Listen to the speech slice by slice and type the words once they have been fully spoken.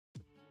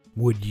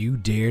Would you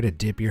dare to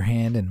dip your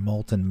hand in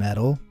molten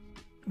metal?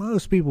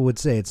 Most people would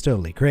say it's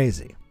totally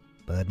crazy.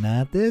 But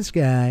not this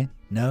guy.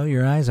 No,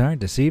 your eyes aren't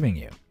deceiving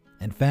you.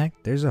 In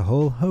fact, there's a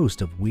whole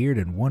host of weird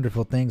and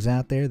wonderful things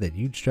out there that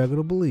you'd struggle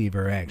to believe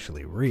are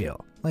actually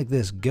real. Like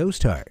this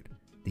ghost heart,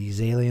 these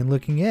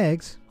alien-looking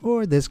eggs,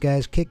 or this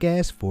guy's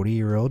kick-ass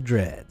 40-year-old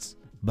dreads.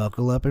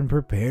 Buckle up and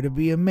prepare to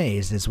be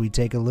amazed as we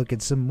take a look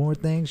at some more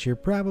things you're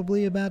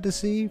probably about to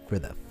see for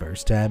the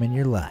first time in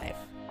your life.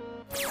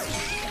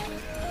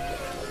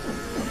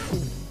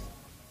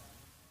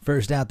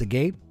 First out the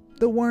gate,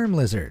 the worm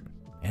lizard.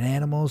 An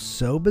animal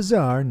so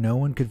bizarre no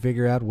one could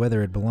figure out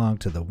whether it belonged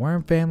to the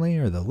worm family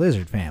or the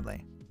lizard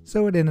family,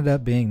 so it ended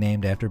up being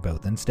named after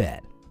both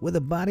instead. With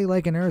a body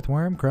like an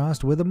earthworm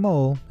crossed with a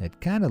mole,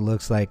 it kinda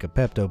looks like a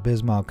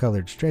Pepto-Bismol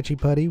colored stretchy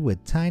putty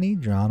with tiny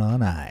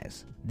drawn-on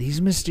eyes.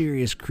 These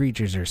mysterious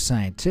creatures are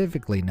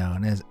scientifically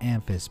known as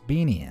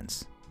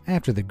amphisbaenians,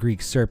 after the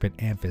Greek serpent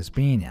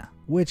Amphisbaenia,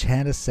 which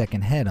had a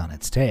second head on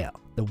its tail.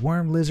 The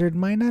worm lizard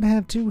might not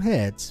have two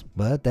heads,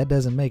 but that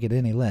doesn't make it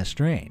any less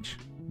strange.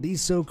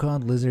 These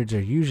so-called lizards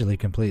are usually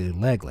completely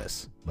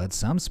legless, but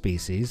some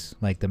species,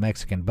 like the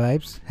Mexican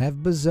vipes,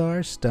 have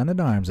bizarre stunted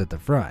arms at the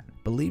front.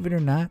 Believe it or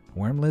not,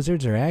 worm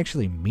lizards are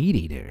actually meat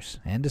eaters,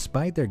 and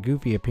despite their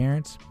goofy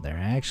appearance, they're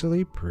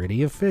actually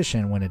pretty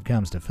efficient when it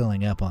comes to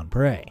filling up on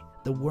prey.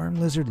 The worm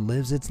lizard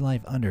lives its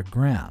life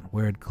underground,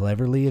 where it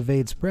cleverly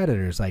evades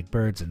predators like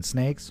birds and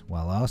snakes,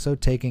 while also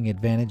taking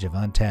advantage of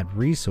untapped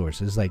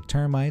resources like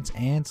termites,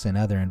 ants, and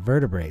other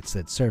invertebrates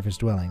that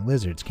surface-dwelling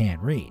lizards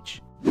can't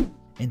reach.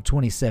 In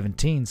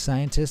 2017,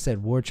 scientists at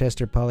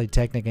Worcester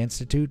Polytechnic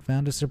Institute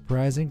found a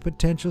surprising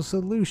potential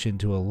solution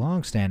to a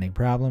long-standing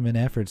problem in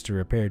efforts to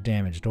repair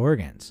damaged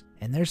organs.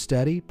 In their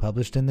study,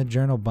 published in the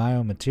journal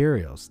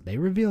Biomaterials, they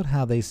revealed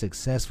how they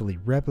successfully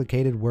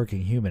replicated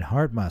working human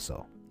heart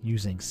muscle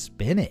using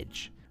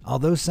spinach.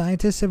 Although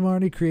scientists have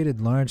already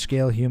created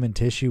large-scale human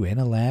tissue in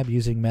a lab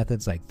using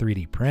methods like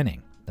 3D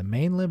printing, the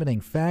main limiting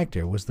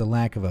factor was the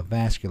lack of a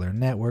vascular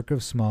network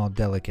of small,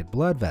 delicate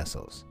blood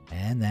vessels,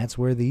 and that's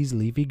where these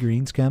leafy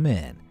greens come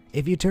in.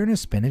 If you turn a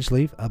spinach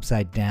leaf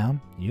upside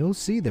down, you'll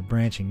see the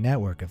branching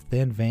network of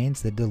thin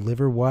veins that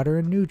deliver water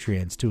and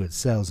nutrients to its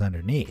cells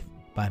underneath.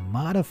 By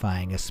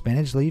modifying a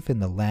spinach leaf in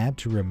the lab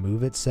to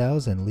remove its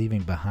cells and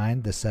leaving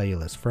behind the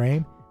cellulose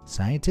frame,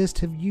 scientists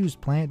have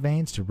used plant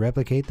veins to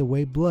replicate the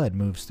way blood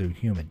moves through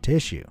human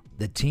tissue.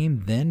 The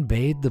team then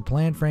bathed the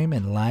plant frame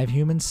in live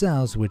human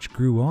cells which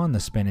grew on the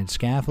spinach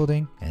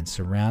scaffolding and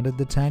surrounded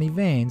the tiny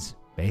veins,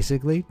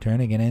 basically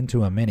turning it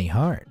into a mini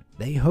heart.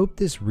 They hope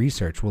this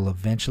research will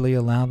eventually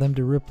allow them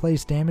to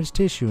replace damaged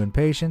tissue in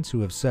patients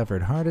who have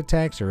suffered heart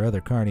attacks or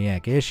other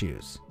cardiac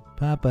issues.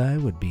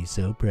 Popeye would be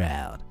so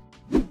proud.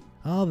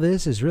 All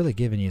this is really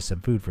giving you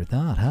some food for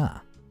thought, huh?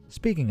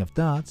 Speaking of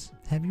thoughts,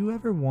 have you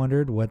ever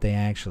wondered what they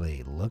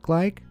actually look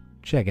like?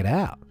 Check it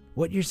out.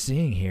 What you're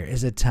seeing here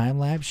is a time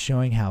lapse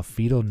showing how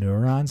fetal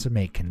neurons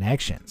make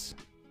connections.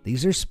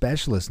 These are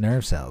specialist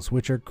nerve cells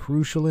which are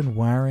crucial in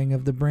wiring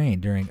of the brain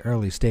during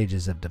early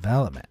stages of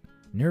development.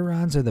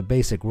 Neurons are the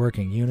basic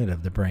working unit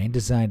of the brain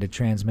designed to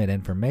transmit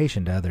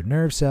information to other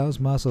nerve cells,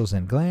 muscles,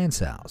 and gland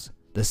cells.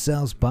 The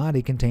cell's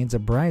body contains a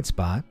bright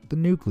spot, the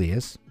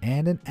nucleus,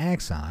 and an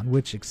axon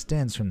which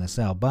extends from the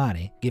cell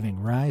body,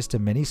 giving rise to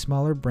many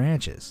smaller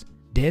branches.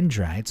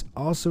 Dendrites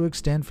also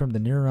extend from the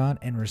neuron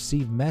and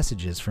receive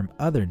messages from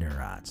other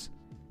neurons.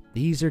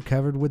 These are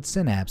covered with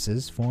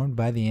synapses formed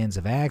by the ends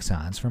of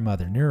axons from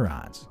other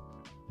neurons.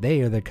 They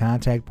are the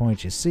contact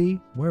points you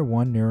see where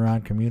one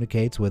neuron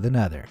communicates with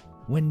another.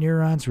 When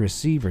neurons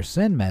receive or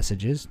send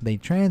messages, they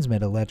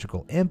transmit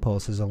electrical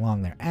impulses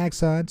along their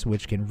axons,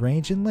 which can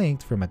range in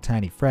length from a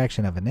tiny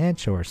fraction of an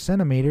inch or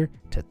centimeter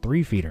to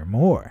 3 feet or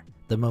more.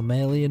 The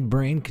mammalian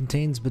brain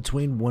contains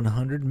between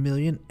 100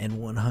 million and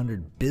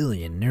 100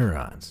 billion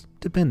neurons,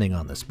 depending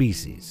on the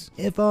species.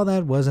 If all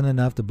that wasn't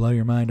enough to blow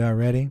your mind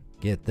already,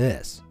 get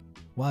this.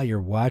 While you're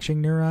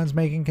watching neurons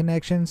making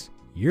connections,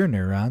 your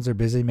neurons are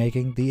busy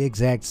making the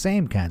exact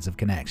same kinds of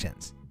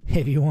connections.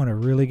 If you want to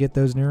really get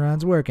those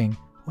neurons working,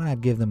 why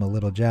not give them a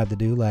little job to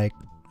do like,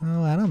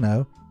 I don't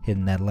know,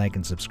 hitting that like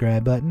and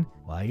subscribe button.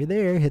 While you're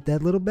there, hit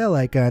that little bell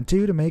icon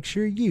too to make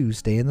sure you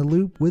stay in the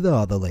loop with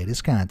all the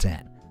latest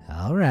content.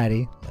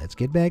 Alrighty, let's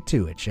get back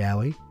to it, shall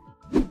we?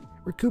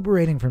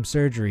 Recuperating from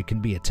surgery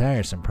can be a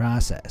tiresome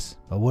process,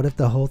 but what if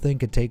the whole thing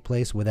could take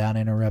place without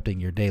interrupting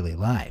your daily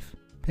life?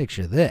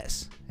 Picture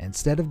this.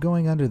 Instead of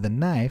going under the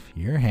knife,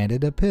 you're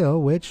handed a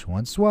pill which,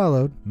 once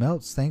swallowed,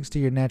 melts thanks to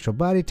your natural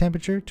body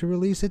temperature to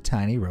release a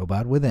tiny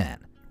robot within.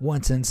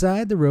 Once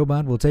inside, the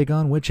robot will take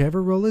on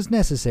whichever role is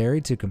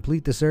necessary to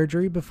complete the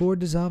surgery before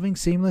dissolving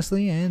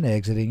seamlessly and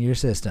exiting your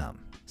system.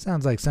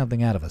 Sounds like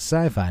something out of a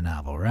sci-fi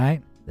novel,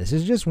 right? This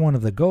is just one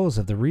of the goals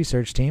of the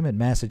research team at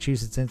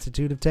Massachusetts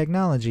Institute of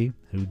Technology,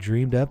 who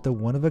dreamed up the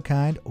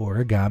one-of-a-kind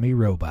origami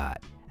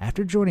robot.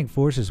 After joining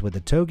forces with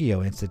the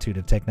Tokyo Institute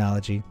of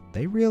Technology,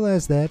 they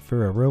realized that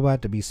for a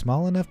robot to be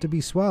small enough to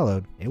be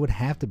swallowed, it would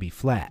have to be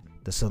flat.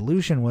 The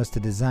solution was to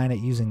design it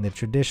using the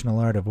traditional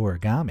art of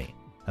origami.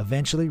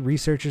 Eventually,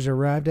 researchers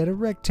arrived at a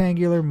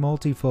rectangular,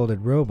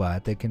 multi-folded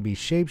robot that can be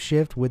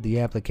shape-shift with the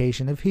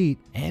application of heat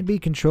and be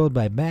controlled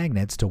by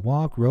magnets to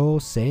walk, roll,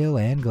 sail,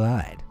 and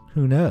glide.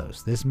 Who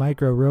knows, this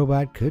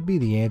micro-robot could be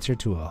the answer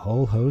to a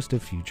whole host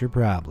of future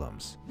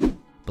problems.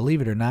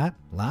 Believe it or not,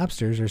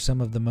 lobsters are some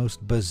of the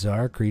most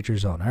bizarre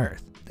creatures on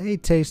Earth. They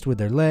taste with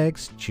their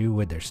legs, chew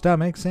with their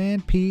stomachs,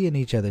 and pee in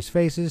each other's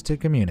faces to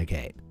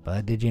communicate.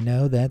 But did you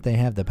know that they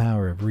have the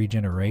power of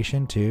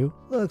regeneration too?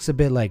 Looks a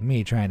bit like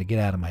me trying to get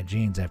out of my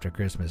jeans after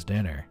Christmas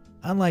dinner.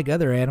 Unlike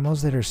other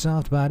animals that are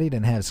soft-bodied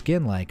and have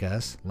skin like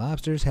us,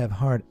 lobsters have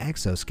hard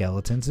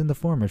exoskeletons in the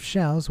form of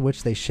shells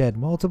which they shed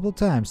multiple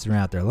times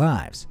throughout their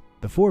lives.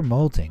 Before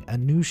molting, a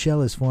new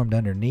shell is formed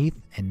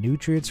underneath, and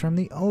nutrients from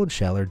the old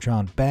shell are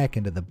drawn back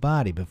into the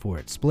body before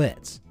it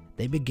splits.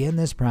 They begin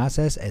this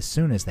process as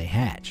soon as they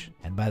hatch,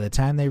 and by the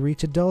time they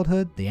reach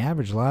adulthood, the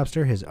average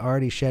lobster has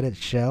already shed its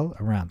shell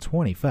around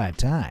 25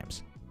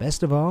 times.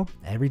 Best of all,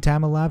 every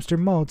time a lobster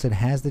molts, it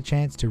has the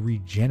chance to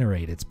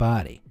regenerate its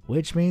body,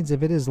 which means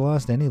if it has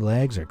lost any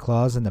legs or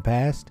claws in the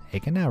past,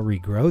 it can now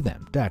regrow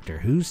them, Doctor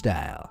Who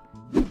style.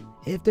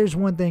 If there's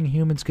one thing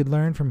humans could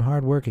learn from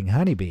hardworking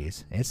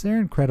honeybees, it's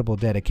their incredible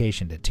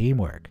dedication to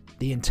teamwork.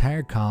 The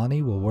entire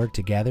colony will work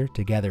together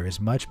to gather as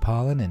much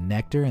pollen and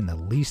nectar in the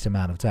least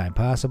amount of time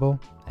possible,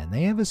 and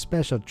they have a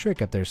special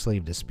trick up their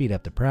sleeve to speed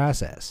up the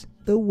process: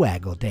 the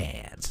waggle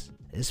dance.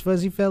 This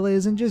fuzzy fella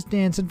isn't just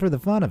dancing for the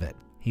fun of it,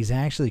 he's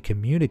actually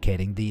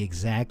communicating the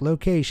exact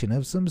location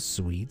of some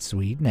sweet,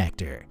 sweet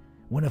nectar.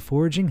 When a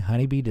foraging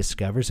honeybee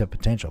discovers a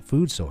potential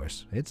food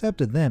source, it's up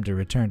to them to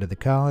return to the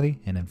colony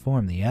and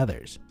inform the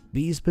others.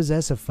 Bees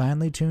possess a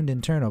finely tuned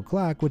internal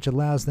clock which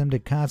allows them to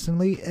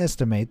constantly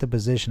estimate the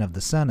position of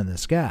the sun in the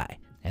sky,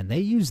 and they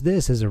use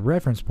this as a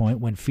reference point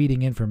when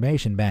feeding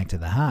information back to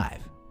the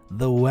hive.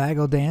 The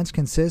waggle dance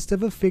consists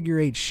of a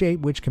figure-8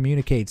 shape which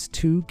communicates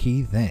two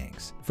key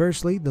things.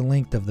 Firstly, the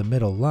length of the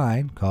middle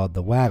line, called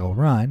the waggle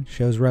run,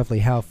 shows roughly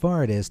how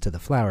far it is to the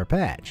flower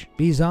patch.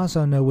 Bees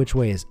also know which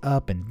way is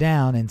up and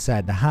down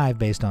inside the hive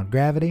based on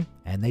gravity,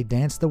 and they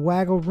dance the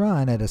waggle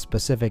run at a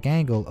specific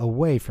angle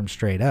away from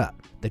straight up.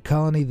 The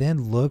colony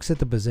then looks at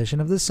the position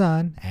of the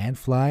sun and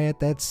fly at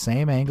that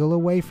same angle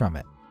away from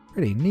it.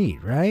 Pretty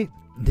neat, right?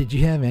 Did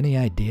you have any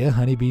idea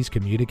honeybees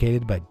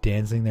communicated by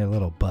dancing their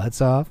little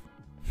butts off?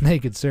 They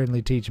could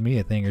certainly teach me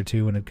a thing or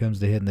two when it comes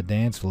to hitting the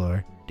dance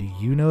floor. Do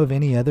you know of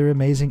any other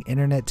amazing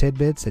internet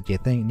tidbits that you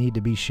think need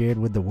to be shared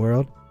with the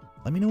world?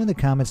 Let me know in the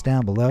comments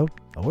down below,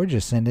 or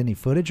just send any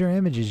footage or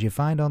images you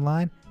find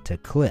online to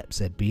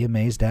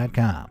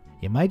clips@beamazed.com.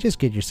 You might just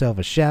get yourself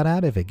a shout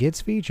out if it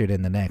gets featured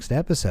in the next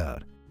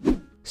episode.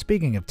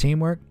 Speaking of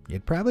teamwork,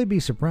 you'd probably be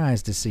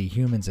surprised to see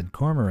humans and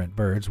cormorant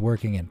birds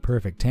working in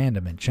perfect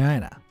tandem in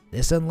China.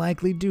 This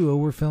unlikely duo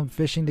were filmed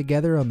fishing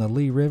together on the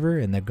Li River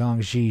in the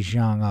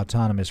Guangxi-Zhang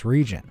Autonomous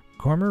Region.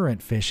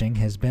 Cormorant fishing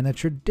has been a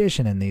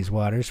tradition in these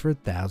waters for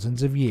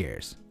thousands of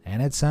years,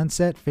 and at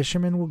sunset,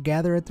 fishermen will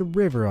gather at the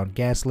river on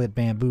gaslit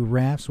bamboo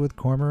rafts with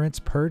cormorants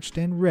perched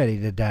and ready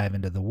to dive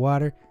into the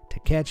water to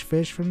catch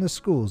fish from the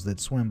schools that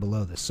swim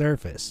below the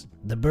surface.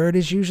 The bird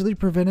is usually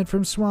prevented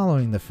from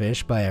swallowing the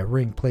fish by a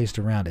ring placed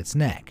around its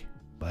neck,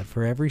 but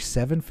for every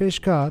 7 fish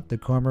caught, the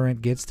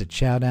cormorant gets to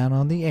chow down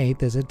on the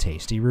 8th as a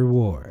tasty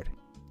reward.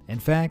 In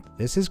fact,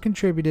 this has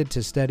contributed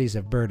to studies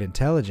of bird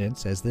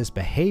intelligence, as this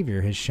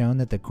behavior has shown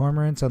that the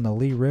cormorants on the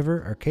Li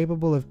River are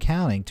capable of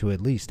counting to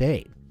at least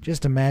 8.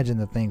 Just imagine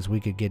the things we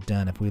could get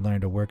done if we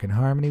learned to work in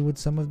harmony with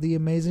some of the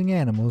amazing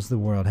animals the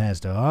world has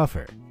to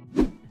offer.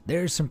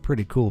 There are some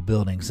pretty cool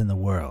buildings in the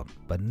world,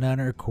 but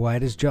none are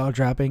quite as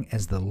jaw-dropping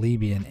as the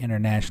Libian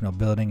International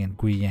Building in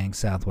Guiyang,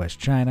 southwest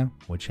China,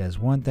 which has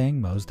one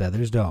thing most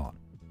others don't: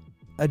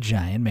 a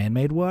giant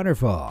man-made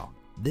waterfall.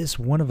 This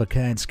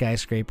one-of-a-kind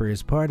skyscraper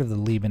is part of the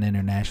Liban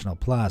International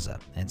Plaza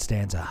and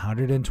stands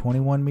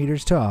 121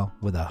 meters tall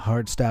with a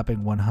heart-stopping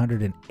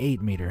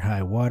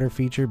 108-meter-high water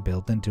feature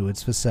built into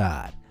its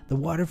facade. The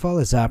waterfall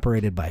is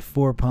operated by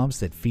 4 pumps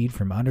that feed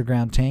from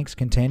underground tanks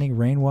containing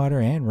rainwater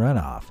and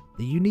runoff.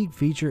 The unique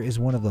feature is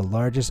one of the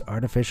largest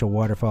artificial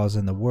waterfalls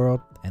in the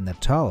world and the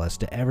tallest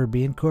to ever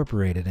be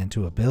incorporated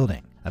into a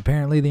building.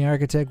 Apparently, the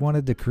architect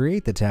wanted to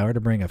create the tower to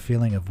bring a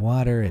feeling of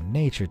water and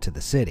nature to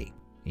the city,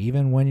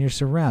 even when you're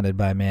surrounded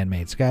by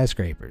man-made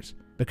skyscrapers.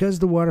 Because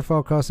the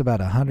waterfall costs about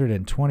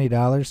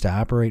 $120 to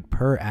operate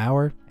per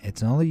hour,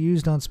 it's only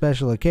used on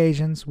special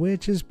occasions,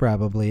 which is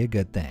probably a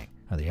good thing,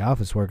 or the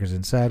office workers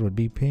inside would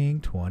be peeing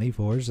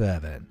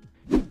 24/7.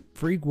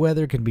 Freak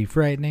weather can be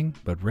frightening,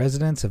 but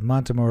residents of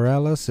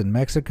Montemorelos in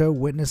Mexico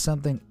witnessed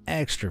something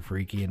extra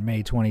freaky in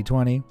May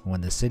 2020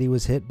 when the city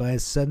was hit by a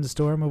sudden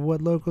storm of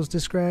what locals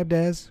described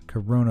as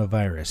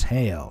coronavirus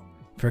hail.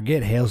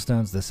 Forget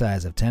hailstones the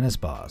size of tennis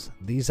balls.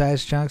 These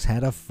ice chunks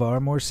had a far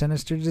more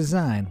sinister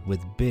design,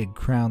 with big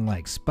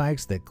crown-like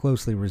spikes that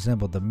closely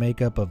resembled the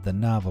makeup of the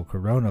novel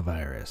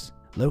coronavirus.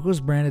 Locals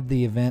branded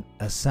the event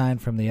a sign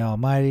from the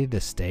Almighty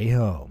to stay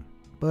home.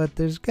 But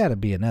there's gotta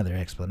be another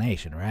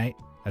explanation, right?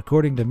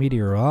 According to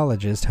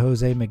meteorologist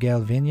Jose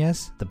Miguel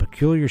Viñas, the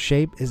peculiar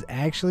shape is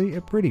actually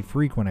a pretty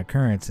frequent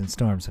occurrence in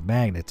storms of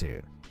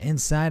magnitude.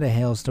 Inside a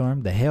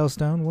hailstorm, the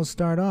hailstone will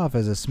start off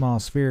as a small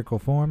spherical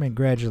form and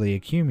gradually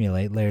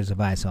accumulate layers of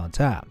ice on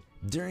top.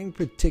 During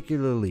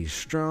particularly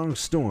strong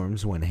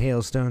storms, when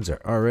hailstones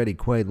are already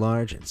quite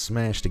large and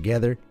smashed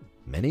together,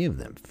 many of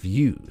them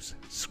fuse,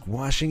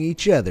 squashing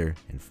each other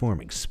and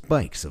forming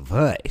spikes of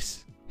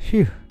ice.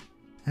 Phew,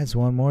 that's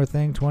one more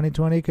thing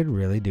 2020 could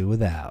really do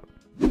without.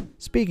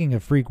 Speaking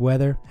of freak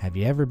weather, have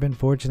you ever been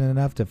fortunate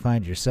enough to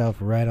find yourself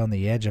right on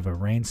the edge of a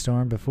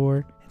rainstorm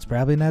before? It's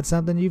probably not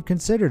something you've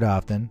considered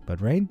often,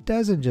 but rain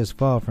doesn't just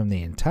fall from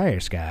the entire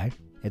sky.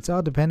 It's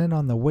all dependent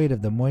on the weight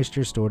of the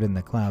moisture stored in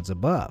the clouds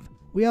above.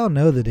 We all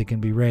know that it can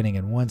be raining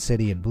in one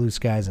city and blue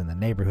skies in the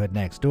neighborhood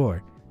next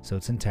door, so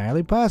it's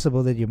entirely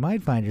possible that you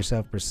might find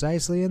yourself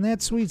precisely in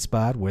that sweet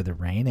spot where the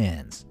rain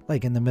ends,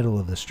 like in the middle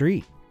of the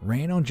street.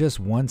 Rain on just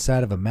one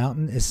side of a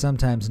mountain is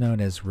sometimes known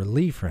as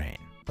relief rain,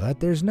 but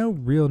there's no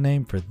real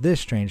name for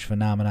this strange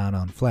phenomenon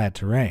on flat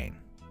terrain.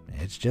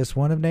 It's just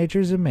one of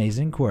nature's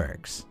amazing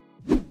quirks.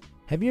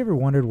 Have you ever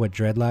wondered what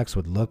dreadlocks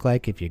would look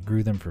like if you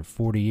grew them for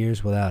 40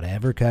 years without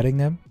ever cutting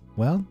them?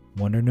 Well,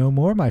 wonder no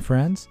more, my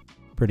friends.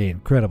 Pretty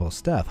incredible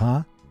stuff,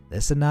 huh?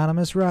 This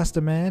anonymous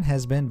Rasta man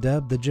has been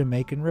dubbed the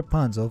Jamaican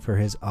Rapunzel for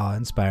his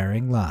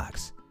awe-inspiring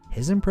locks.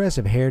 His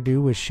impressive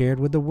hairdo was shared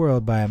with the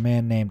world by a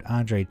man named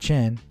Andre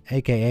Chen,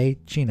 aka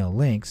Chino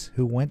Lynx,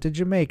 who went to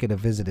Jamaica to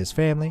visit his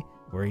family,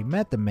 where he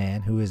met the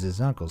man who is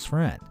his uncle's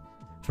friend.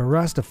 For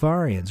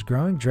Rastafarians,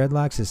 growing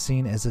dreadlocks is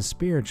seen as a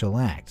spiritual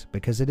act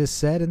because it is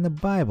said in the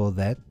Bible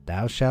that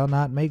thou shalt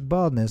not make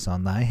baldness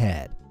on thy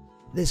head.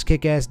 This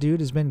kick-ass dude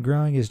has been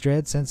growing his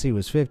dreads since he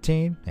was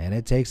 15, and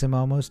it takes him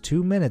almost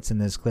 2 minutes in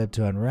this clip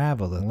to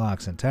unravel the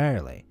locks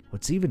entirely.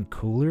 What's even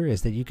cooler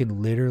is that you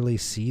can literally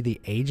see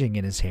the aging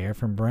in his hair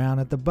from brown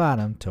at the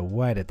bottom to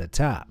white at the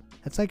top.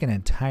 That's like an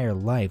entire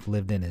life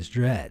lived in his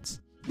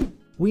dreads.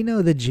 We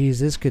know that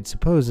Jesus could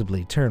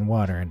supposedly turn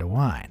water into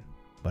wine.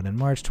 But in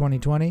March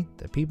 2020,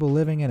 the people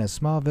living in a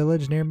small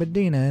village near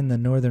Medina in the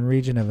northern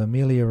region of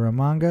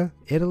Emilia-Romagna,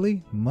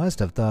 Italy, must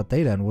have thought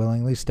they'd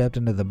unwillingly stepped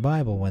into the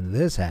Bible when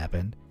this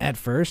happened. At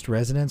first,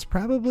 residents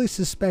probably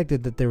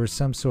suspected that there was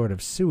some sort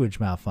of sewage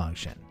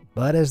malfunction.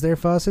 But as their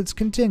faucets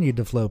continued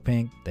to flow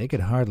pink, they could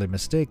hardly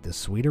mistake the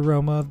sweet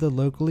aroma of the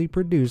locally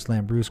produced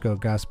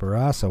Lambrusco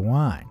Gasparilla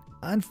wine.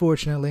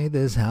 Unfortunately,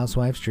 this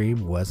housewife's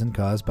dream wasn't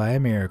caused by a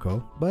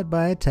miracle, but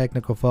by a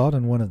technical fault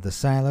in one of the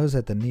silos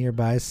at the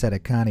nearby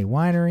Sedicani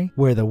winery,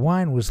 where the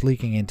wine was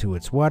leaking into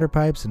its water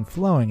pipes and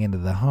flowing into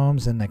the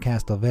homes in the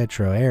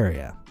Castelvetro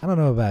area. I don't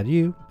know about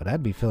you, but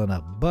I'd be filling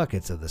up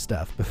buckets of the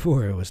stuff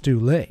before it was too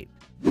late.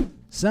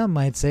 Some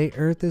might say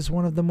Earth is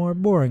one of the more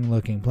boring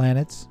looking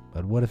planets,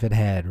 but what if it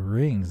had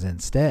rings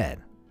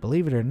instead?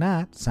 Believe it or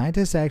not,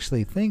 scientists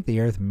actually think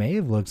the Earth may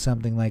have looked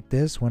something like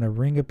this when a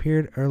ring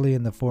appeared early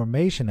in the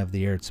formation of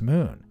the Earth's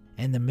moon.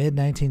 In the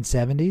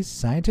mid-1970s,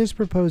 scientists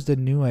proposed a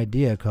new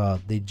idea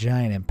called the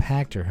giant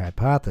impactor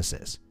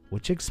hypothesis,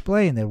 which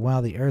explained that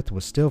while the Earth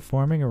was still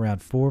forming around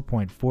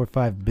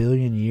 4.45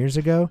 billion years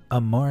ago, a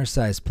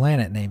Mars-sized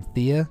planet named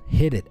Theia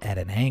hit it at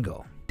an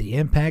angle. The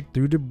impact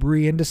threw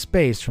debris into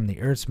space from the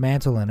Earth's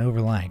mantle and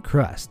overlying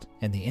crust,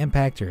 and the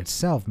impactor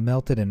itself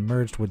melted and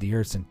merged with the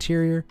Earth's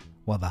interior,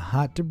 while the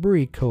hot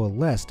debris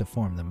coalesced to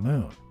form the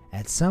moon.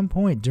 At some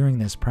point during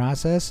this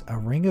process, a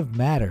ring of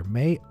matter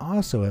may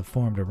also have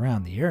formed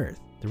around the Earth.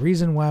 The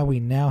reason why we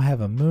now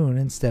have a moon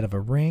instead of a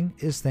ring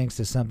is thanks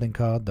to something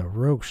called the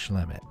Roche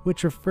limit,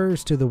 which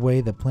refers to the way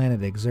the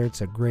planet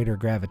exerts a greater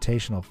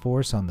gravitational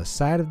force on the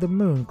side of the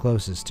moon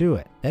closest to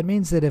it. That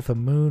means that if a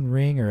moon,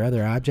 ring, or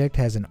other object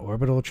has an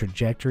orbital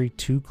trajectory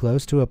too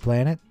close to a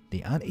planet,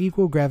 the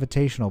unequal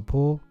gravitational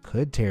pull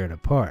could tear it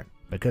apart.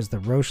 Because the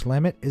Roche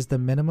limit is the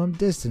minimum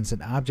distance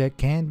an object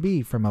can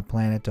be from a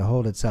planet to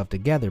hold itself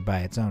together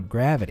by its own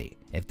gravity.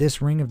 If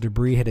this ring of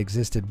debris had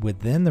existed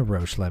within the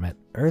Roche limit,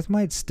 Earth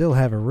might still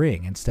have a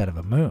ring instead of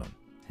a moon,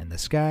 and the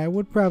sky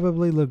would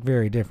probably look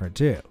very different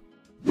too.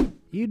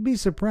 You'd be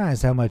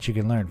surprised how much you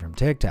can learn from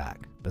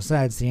TikTok.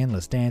 Besides the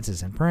endless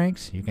dances and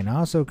pranks, you can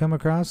also come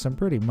across some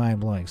pretty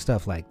mind-blowing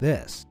stuff like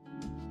this.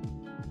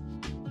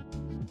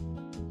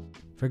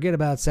 Forget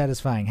about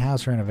satisfying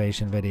house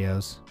renovation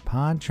videos.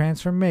 Pond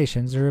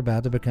transformations are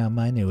about to become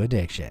my new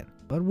addiction.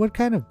 But what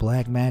kind of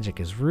black magic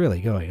is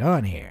really going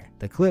on here?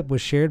 The clip was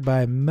shared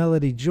by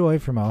Melody Joy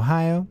from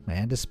Ohio,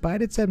 and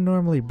despite its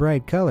abnormally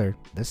bright color,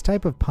 this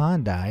type of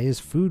pond dye is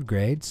food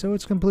grade, so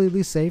it's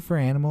completely safe for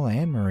animal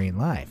and marine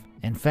life.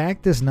 In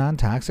fact, this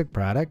non-toxic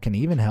product can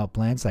even help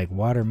plants like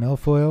water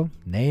milfoil,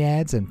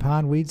 naiads, and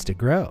pondweeds to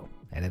grow.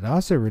 And it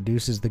also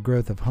reduces the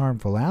growth of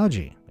harmful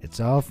algae.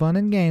 It's all fun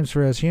and games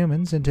for us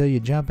humans until you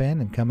jump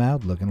in and come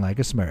out looking like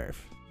a Smurf.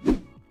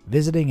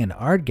 Visiting an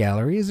art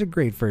gallery is a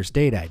great first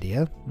date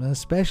idea,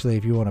 especially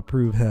if you want to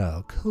prove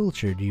how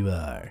cultured you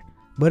are.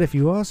 But if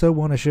you also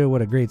want to show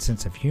what a great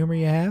sense of humor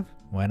you have,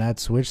 why not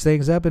switch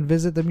things up and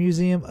visit the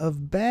Museum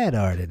of Bad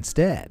Art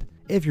instead?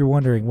 If you're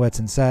wondering what's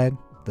inside,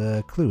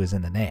 the clue is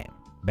in the name.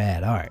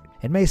 Bad art.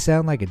 It may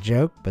sound like a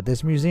joke, but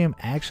this museum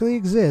actually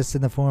exists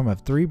in the form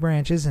of 3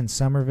 branches in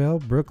Somerville,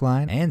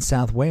 Brookline, and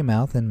South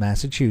Weymouth in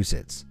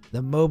Massachusetts.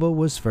 The MOBA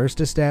was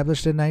first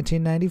established in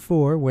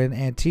 1994 when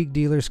antique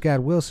dealer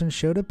Scott Wilson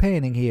showed a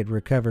painting he had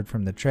recovered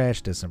from the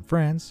trash to some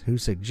friends who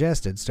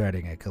suggested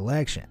starting a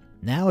collection.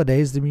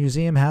 Nowadays, the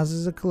museum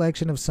houses a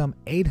collection of some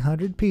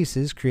 800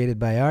 pieces created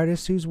by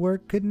artists whose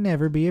work could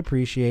never be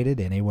appreciated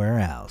anywhere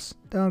else.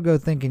 Don't go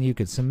thinking you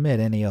could submit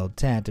any old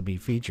tat to be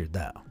featured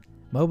though.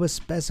 MOBA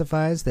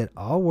specifies that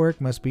all work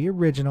must be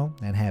original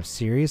and have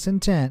serious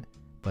intent,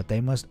 but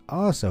they must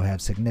also have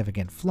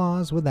significant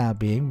flaws without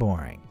being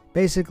boring.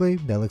 Basically,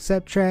 they'll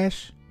accept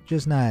trash,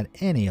 just not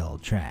any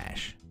old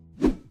trash.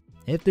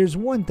 If there's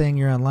one thing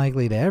you're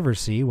unlikely to ever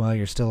see while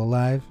you're still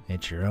alive,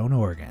 it's your own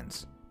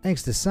organs.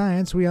 Thanks to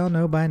science, we all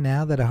know by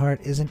now that a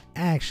heart isn't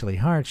actually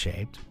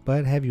heart-shaped,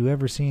 but have you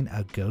ever seen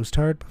a ghost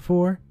heart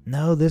before?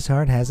 No, this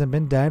heart hasn't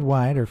been dyed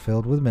white or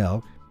filled with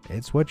milk.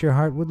 It's what your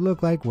heart would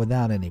look like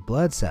without any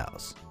blood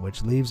cells,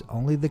 which leaves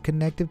only the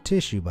connective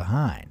tissue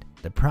behind.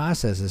 The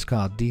process is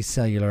called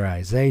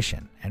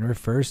decellularization and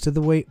refers to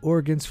the way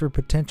organs for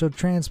potential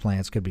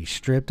transplants could be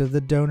stripped of the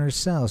donor's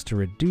cells to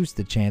reduce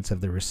the chance of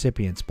the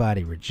recipient's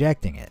body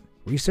rejecting it.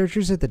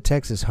 Researchers at the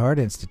Texas Heart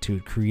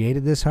Institute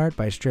created this heart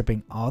by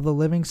stripping all the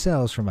living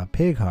cells from a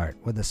pig heart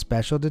with a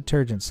special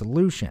detergent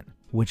solution,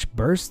 which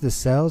bursts the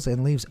cells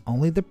and leaves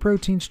only the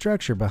protein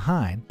structure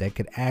behind that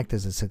could act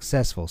as a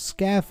successful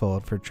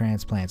scaffold for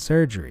transplant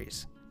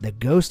surgeries. The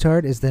ghost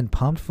heart is then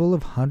pumped full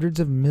of hundreds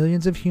of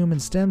millions of human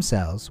stem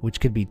cells, which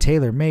could be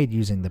tailor-made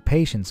using the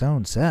patient's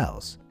own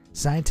cells.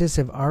 Scientists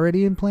have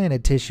already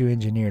implanted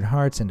tissue-engineered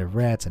hearts into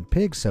rats and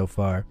pigs so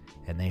far,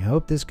 and they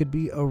hope this could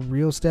be a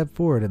real step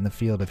forward in the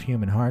field of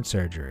human heart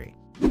surgery.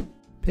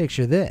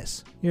 Picture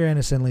this: you're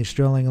innocently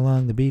strolling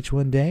along the beach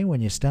one day when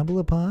you stumble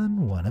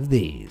upon one of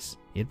these.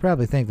 You'd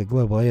probably think the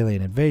global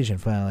alien invasion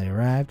finally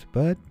arrived,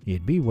 but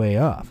you'd be way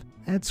off.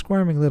 That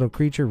squirming little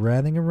creature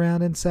writhing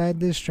around inside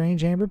this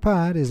strange amber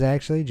pod is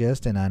actually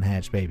just an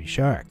unhatched baby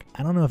shark.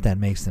 I don't know if that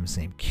makes them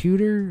seem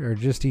cuter or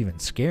just even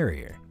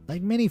scarier.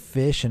 Like many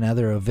fish and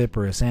other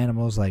oviparous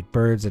animals like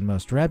birds and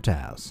most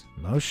reptiles,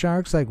 most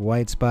sharks like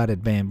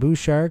white-spotted bamboo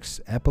sharks,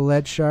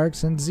 epaulette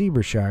sharks, and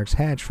zebra sharks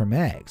hatch from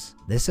eggs.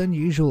 This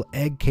unusual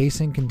egg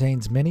casing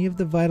contains many of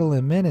the vital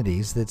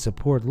amenities that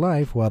support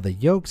life, while the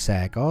yolk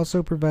sac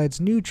also provides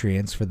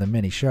nutrients for the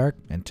mini shark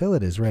until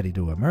it is ready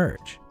to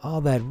emerge.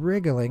 All that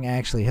wriggling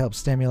actually helps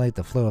stimulate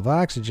the flow of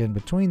oxygen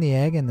between the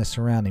egg and the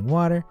surrounding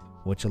water,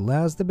 which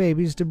allows the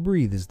babies to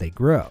breathe as they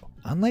grow.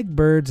 Unlike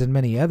birds and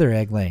many other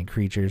egg-laying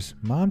creatures,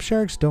 mom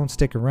sharks don't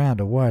stick around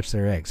to watch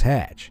their eggs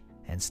hatch.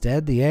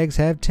 Instead, the eggs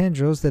have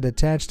tendrils that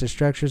attach to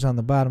structures on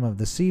the bottom of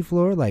the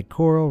seafloor like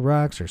coral,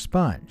 rocks, or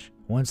sponge.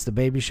 Once the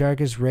baby shark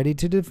is ready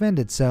to defend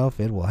itself,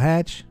 it will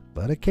hatch,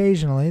 but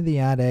occasionally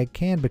the odd egg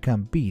can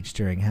become beached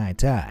during high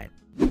tide.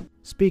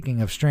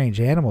 Speaking of strange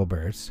animal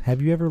births, have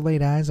you ever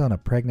laid eyes on a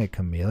pregnant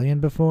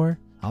chameleon before?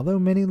 Although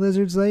many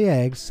lizards lay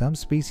eggs, some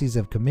species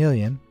of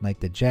chameleon, like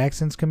the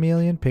Jackson's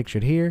chameleon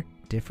pictured here,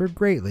 differ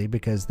greatly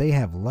because they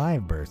have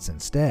live births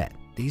instead.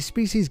 These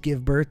species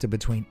give birth to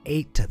between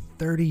 8 to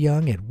 30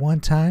 young at one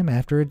time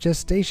after a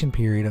gestation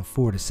period of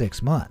 4 to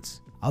 6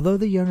 months. Although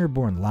the young are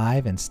born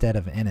live instead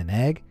of in an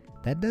egg,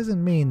 that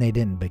doesn't mean they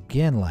didn't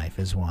begin life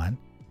as one.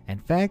 In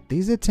fact,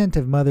 these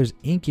attentive mothers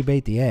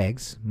incubate the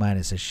eggs,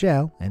 minus a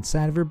shell,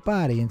 inside of her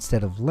body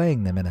instead of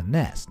laying them in a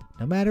nest.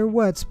 No matter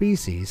what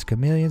species,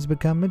 chameleons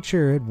become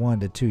mature at 1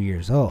 to 2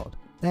 years old.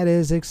 That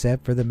is,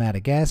 except for the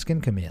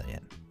Madagascan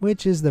chameleon,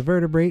 which is the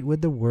vertebrate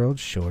with the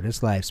world's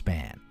shortest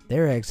lifespan.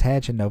 Their eggs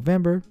hatch in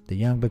November, the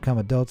young become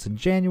adults in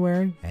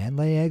January, and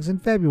lay eggs in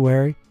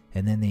February,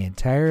 and then the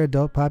entire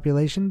adult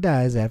population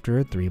dies after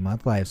a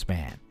 3-month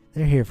lifespan.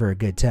 They're here for a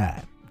good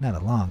time, not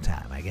a long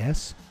time, I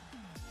guess.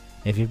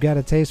 If you've got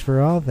a taste for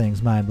all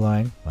things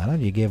mind-blowing, why don't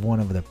you give one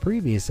of the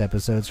previous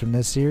episodes from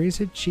this series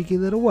a cheeky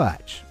little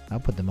watch? I'll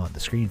put them on the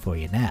screen for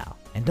you now.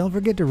 And don't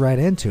forget to write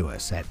into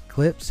us at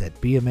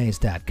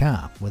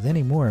clips@beamazed.com with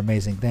any more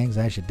amazing things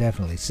I should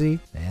definitely see.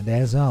 And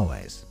as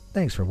always,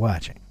 thanks for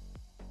watching.